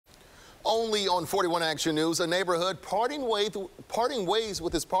Only on 41 Action News, a neighborhood parting ways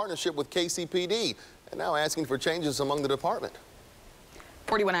with its partnership with KCPD and now asking for changes among the department.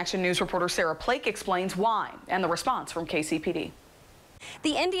 41 Action News reporter Sarah Plake explains why and the response from KCPD.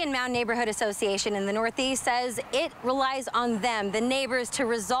 The Indian Mound Neighborhood Association in the Northeast says it relies on them, the neighbors, to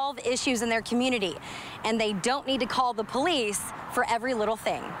resolve issues in their community, and they don't need to call the police for every little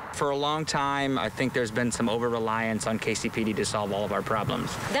thing. For a long time, I think there's been some over-reliance on KCPD to solve all of our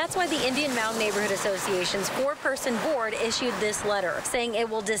problems. That's why the Indian Mound Neighborhood Association's 4-person board issued this letter, saying it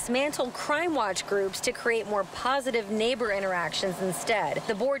will dismantle crime watch groups to create more positive neighbor interactions instead.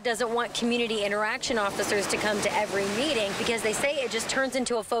 The board doesn't want community interaction officers to come to every meeting because they say it just turns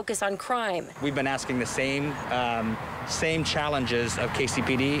into a focus on crime. We've been asking the same challenges of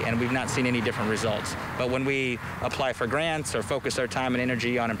KCPD, and we've not seen any different results. But when we apply for grants or focus our time and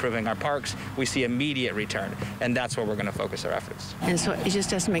energy on improving our parks, we see immediate return, and that's where we're going to focus our efforts. And so it just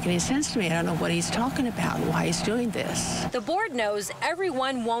doesn't make any sense to me. I don't know what he's talking about, why he's doing this. The board knows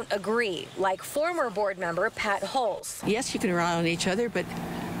everyone won't agree, like former board member Pat Hulse. Yes, you can rely on each other, but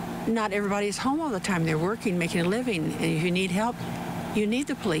not everybody's home all the time. They're working, making a living, and if you need help, you need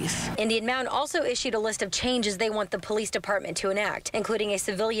the police. Indian Mound also issued a list of changes they want the police department to enact, including a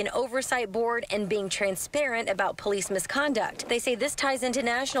civilian oversight board and being transparent about police misconduct. They say this ties into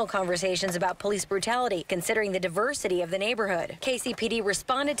national conversations about police brutality, considering the diversity of the neighborhood. KCPD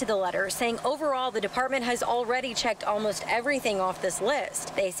responded to the letter, saying overall the department has already checked almost everything off this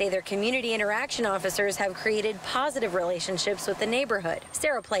list. They say their community interaction officers have created positive relationships with the neighborhood.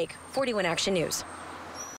 Sarah Plake, 41 Action News.